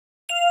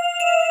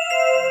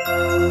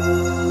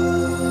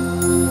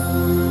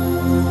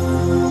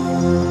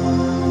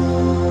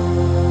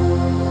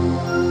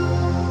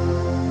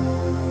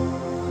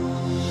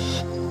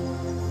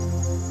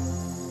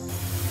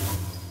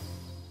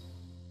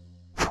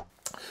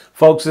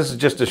Folks, this is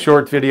just a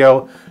short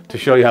video to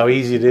show you how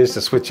easy it is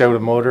to switch out a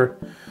motor,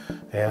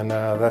 and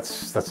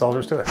that's all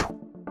there is to it.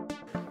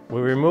 We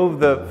remove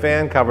the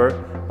fan cover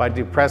by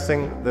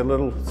depressing the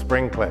little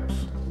spring clips.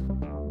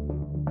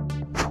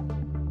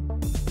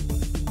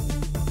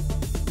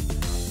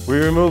 We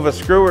remove a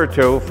screw or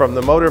two from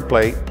the motor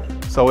plate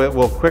so it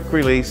will quick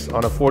release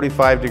on a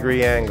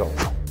 45-degree angle.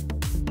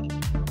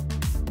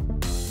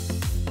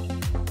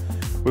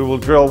 We will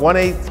drill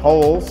 1/8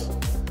 holes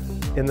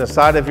in the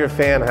side of your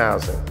fan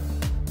housing.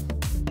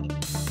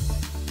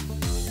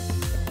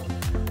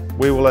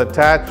 We will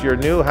attach your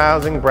new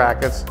housing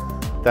brackets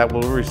that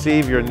will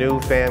receive your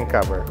new fan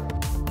cover.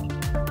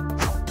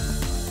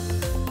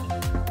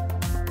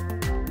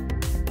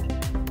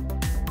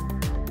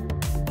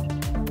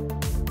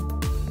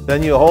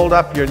 Then you hold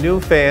up your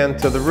new fan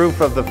to the roof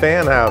of the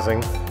fan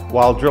housing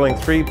while drilling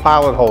 3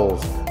 pilot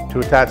holes to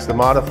attach the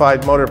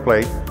modified motor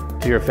plate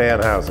to your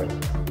fan housing.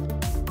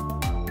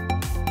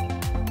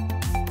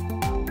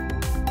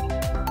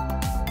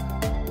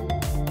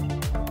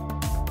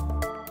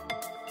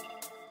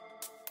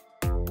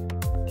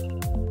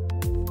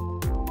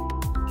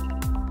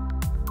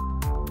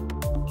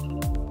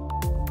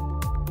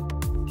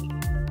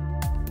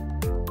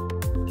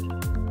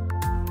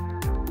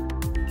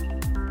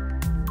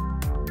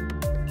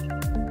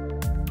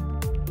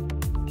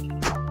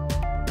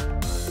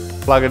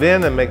 Plug it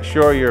in and make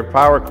sure your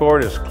power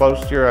cord is close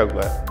to your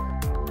outlet.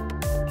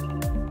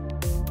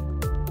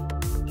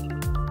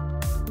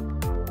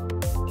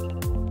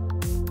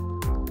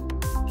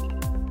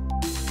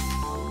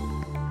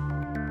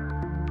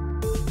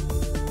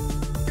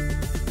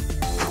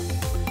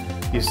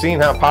 You've seen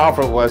how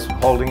powerful it was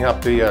holding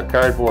up the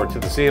cardboard to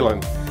the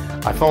ceiling.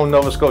 I phoned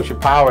Nova Scotia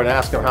Power and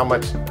asked them how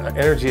much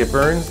energy it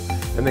burns,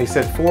 and they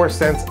said 4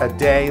 cents a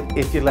day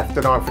if you left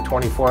it on for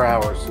 24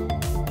 hours.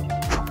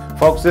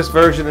 Folks, this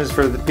version is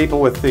for the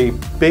people with the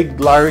big,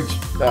 large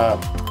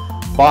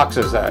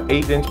boxes,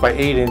 8" by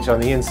 8" on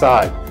the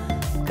inside,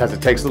 because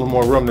it takes a little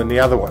more room than the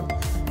other one.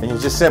 And you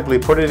just simply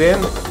put it in,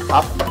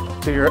 up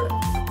to your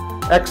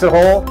exit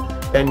hole,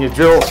 and you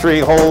drill 3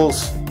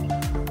 holes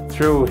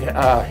through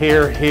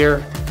here,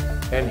 here,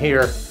 and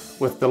here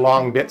with the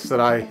long bits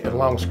and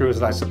long screws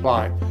that I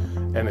supply.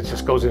 And it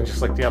just goes in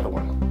just like the other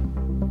one.